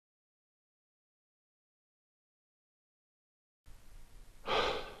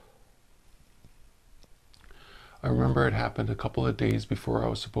I remember it happened a couple of days before I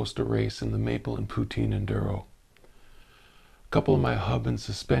was supposed to race in the Maple and Poutine Enduro. A couple of my hub and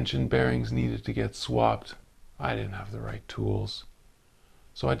suspension bearings needed to get swapped. I didn't have the right tools.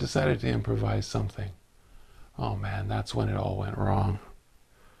 So I decided to improvise something. Oh man, that's when it all went wrong.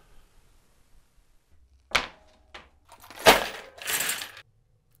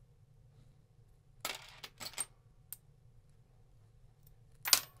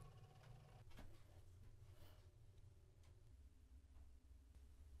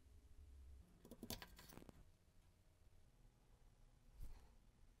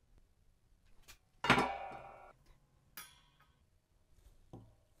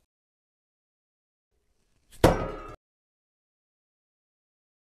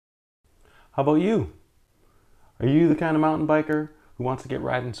 How about you? Are you the kind of mountain biker who wants to get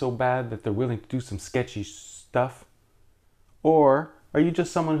riding so bad that they're willing to do some sketchy stuff? Or are you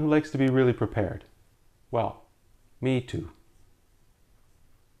just someone who likes to be really prepared? Well, me too.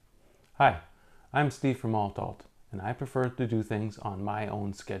 Hi, I'm Steve from Altalt, and I prefer to do things on my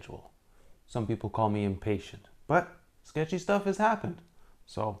own schedule. Some people call me impatient, but sketchy stuff has happened.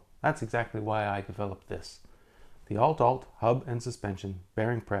 So that's exactly why I developed this, the Altalt hub and suspension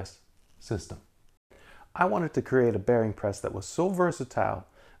bearing press system. I wanted to create a bearing press that was so versatile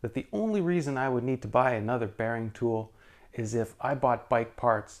that the only reason I would need to buy another bearing tool is if I bought bike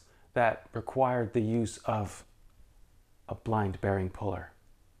parts that required the use of a blind bearing puller.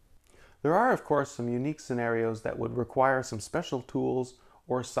 There are, of course, some unique scenarios that would require some special tools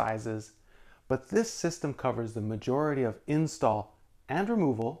or sizes, but this system covers the majority of install and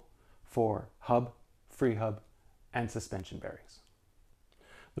removal for hub, free hub, and suspension bearings.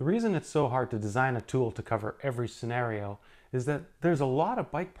 The reason it's so hard to design a tool to cover every scenario is that there's a lot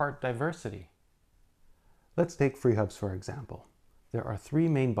of bike part diversity. Let's take free hubs for example. There are three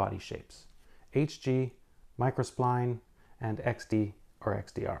main body shapes: HG, microspline, and XD or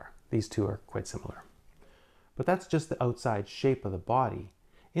XDR. These two are quite similar. But that's just the outside shape of the body.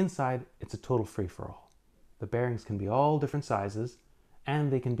 Inside, it's a total free-for-all. The bearings can be all different sizes,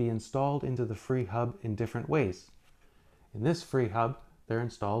 and they can be installed into the free hub in different ways. In this free hub, they're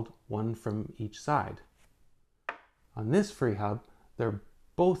installed one from each side. On this free hub, they're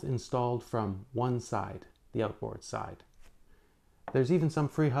both installed from one side, the outboard side. There's even some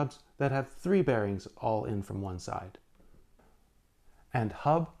free hubs that have three bearings all in from one side. And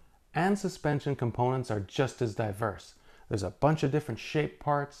hub and suspension components are just as diverse. There's a bunch of different shape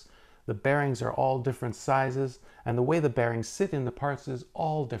parts, the bearings are all different sizes, and the way the bearings sit in the parts is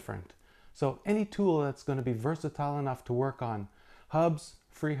all different. So any tool that's going to be versatile enough to work on hubs,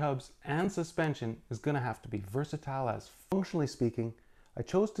 free hubs, and suspension is going to have to be versatile as. Functionally speaking, I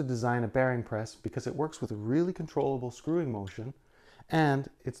chose to design a bearing press because it works with a really controllable screwing motion, and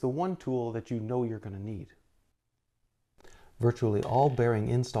it's the one tool that you know you're going to need. Virtually all bearing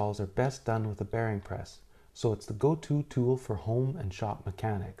installs are best done with a bearing press, so it's the go-to tool for home and shop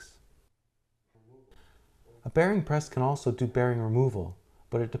mechanics. A bearing press can also do bearing removal,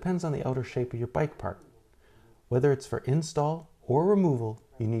 but it depends on the outer shape of your bike part. Whether it's for install or removal,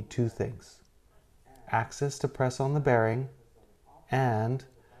 you need two things: access to press on the bearing and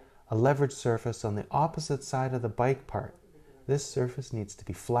a leverage surface on the opposite side of the bike part. This surface needs to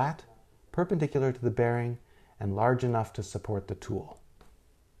be flat, perpendicular to the bearing, and large enough to support the tool.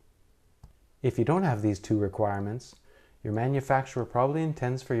 If you don't have these two requirements, your manufacturer probably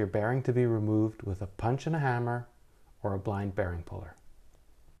intends for your bearing to be removed with a punch and a hammer or a blind bearing puller.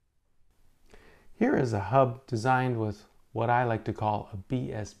 Here is a hub designed with what I like to call a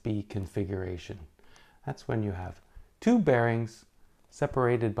BSB configuration. That's when you have two bearings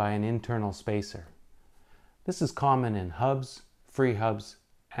separated by an internal spacer. This is common in hubs, free hubs,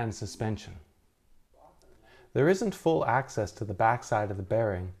 and suspension. There isn't full access to the backside of the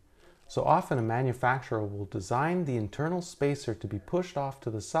bearing, so often a manufacturer will design the internal spacer to be pushed off to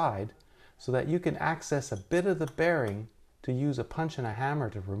the side so that you can access a bit of the bearing to use a punch and a hammer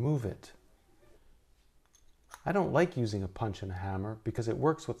to remove it. I don't like using a punch and a hammer because it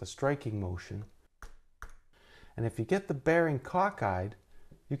works with a striking motion, and if you get the bearing cockeyed,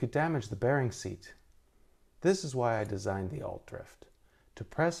 you could damage the bearing seat. This is why I designed the Alt Drift, to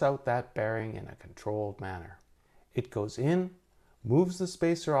press out that bearing in a controlled manner. It goes in, moves the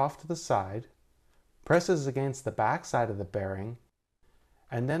spacer off to the side, presses against the back side of the bearing,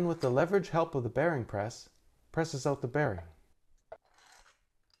 and then with the leverage help of the bearing press, presses out the bearing.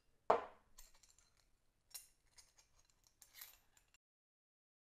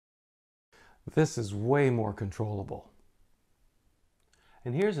 This is way more controllable.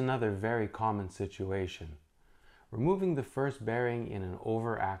 And here's another very common situation: removing the first bearing in an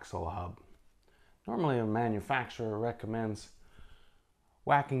over-axle hub. Normally a manufacturer recommends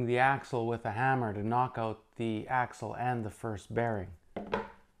whacking the axle with a hammer to knock out the axle and the first bearing.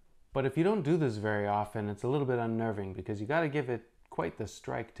 But if you don't do this very often, it's a little bit unnerving because you got to give it quite the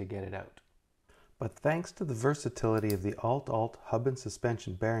strike to get it out. But thanks to the versatility of the alt hub and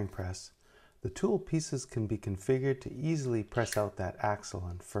suspension bearing press, the tool pieces can be configured to easily press out that axle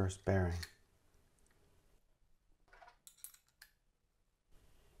and first bearing.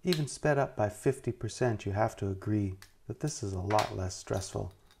 Even sped up by 50%, you have to agree that this is a lot less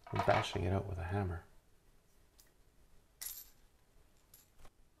stressful than bashing it out with a hammer.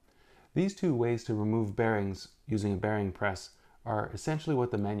 These two ways to remove bearings using a bearing press are essentially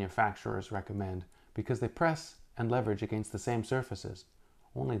what the manufacturers recommend because they press and leverage against the same surfaces,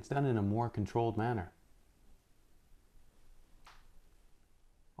 only it's done in a more controlled manner.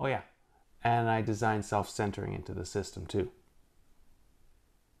 Oh yeah, and I designed self-centering into the system too.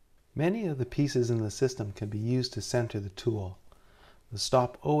 Many of the pieces in the system can be used to center the tool. The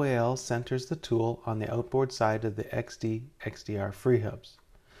Stop OAL centers the tool on the outboard side of the XD/XDR free hubs.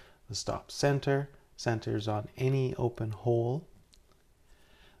 The Stop Center centers on any open hole.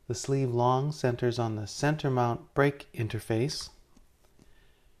 The Sleeve Long centers on the center mount brake interface.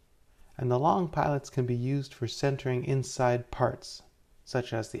 And the long pilots can be used for centering inside parts,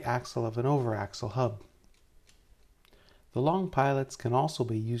 such as the axle of an overaxle hub. The long pilots can also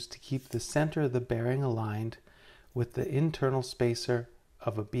be used to keep the center of the bearing aligned with the internal spacer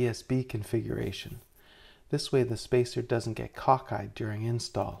of a BSB configuration. This way the spacer doesn't get cockeyed during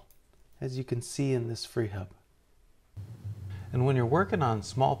install, as you can see in this free hub. And when you're working on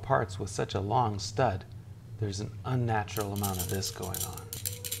small parts with such a long stud, there's an unnatural amount of this going on.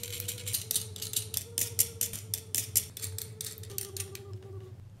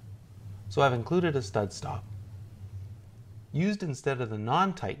 So I've included a stud stop. Used instead of the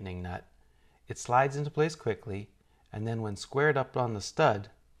non-tightening nut, it slides into place quickly, and then when squared up on the stud,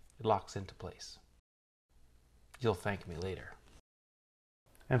 it locks into place. You'll thank me later.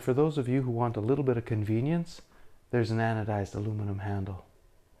 And for those of you who want a little bit of convenience, there's an anodized aluminum handle.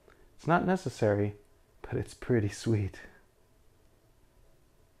 It's not necessary, but it's pretty sweet.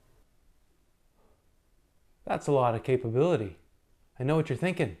 That's a lot of capability. I know what you're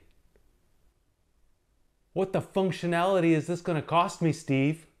thinking. What the functionality is this going to cost me,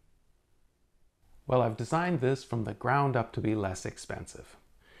 Steve? Well, I've designed this from the ground up to be less expensive.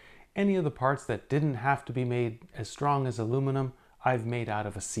 Any of the parts that didn't have to be made as strong as aluminum, I've made out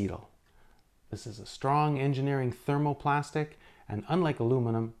of acetal. This is a strong engineering thermoplastic, and unlike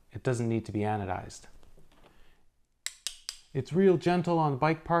aluminum, it doesn't need to be anodized. It's real gentle on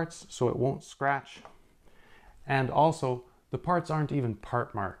bike parts, so it won't scratch. And also, the parts aren't even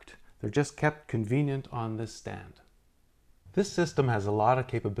part marked. They're just kept convenient on this stand. This system has a lot of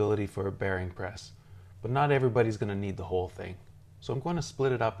capability for a bearing press, but not everybody's going to need the whole thing. So I'm going to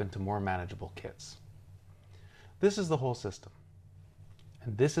split it up into more manageable kits. This is the whole system.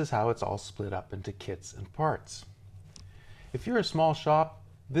 And this is how it's all split up into kits and parts. If you're a small shop,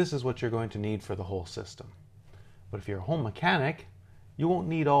 this is what you're going to need for the whole system. But if you're a home mechanic, you won't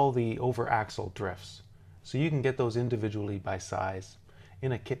need all the over-axle drifts. So you can get those individually by size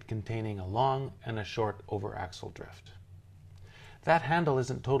in a kit containing a long and a short over-axle drift. That handle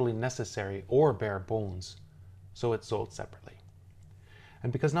isn't totally necessary or bare bones, so it's sold separately.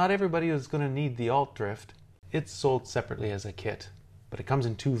 And because not everybody is going to need the alt drift, it's sold separately as a kit, but it comes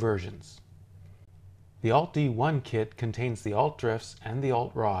in two versions. The Alt D1 kit contains the alt drifts and the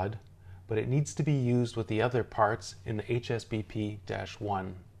alt rod, but it needs to be used with the other parts in the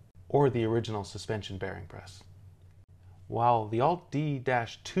HSBP-1 or the original suspension bearing press. While the Alt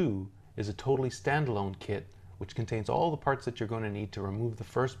D-2 is a totally standalone kit which contains all the parts that you're going to need to remove the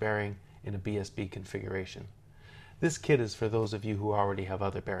first bearing in a BSB configuration. This kit is for those of you who already have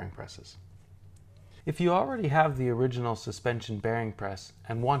other bearing presses. If you already have the original suspension bearing press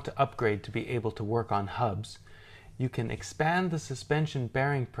and want to upgrade to be able to work on hubs, you can expand the suspension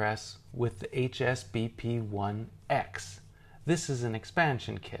bearing press with the HSBP-1X. This is an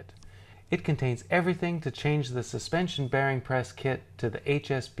expansion kit. It contains everything to change the suspension bearing press kit to the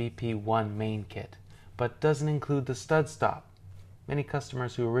HSBP-1 main kit, but doesn't include the stud stop. Many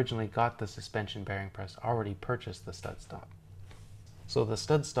customers who originally got the suspension bearing press already purchased the stud stop. So the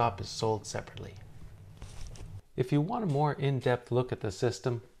stud stop is sold separately. If you want a more in-depth look at the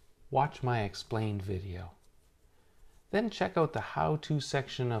system, watch my explained video. Then check out the how-to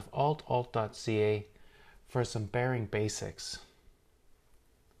section of altalt.ca for some bearing basics.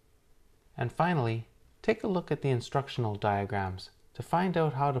 And finally, take a look at the instructional diagrams to find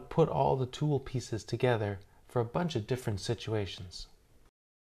out how to put all the tool pieces together for a bunch of different situations.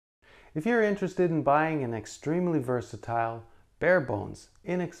 If you're interested in buying an extremely versatile, bare bones,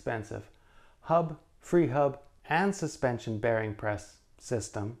 inexpensive hub, free hub, and suspension bearing press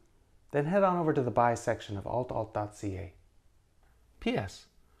system, then head on over to the buy section of altalt.ca. P.S.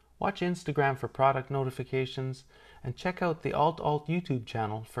 Watch Instagram for product notifications and check out the Alt YouTube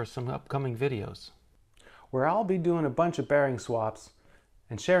channel for some upcoming videos, where I'll be doing a bunch of bearing swaps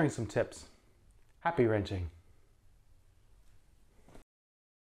and sharing some tips. Happy wrenching!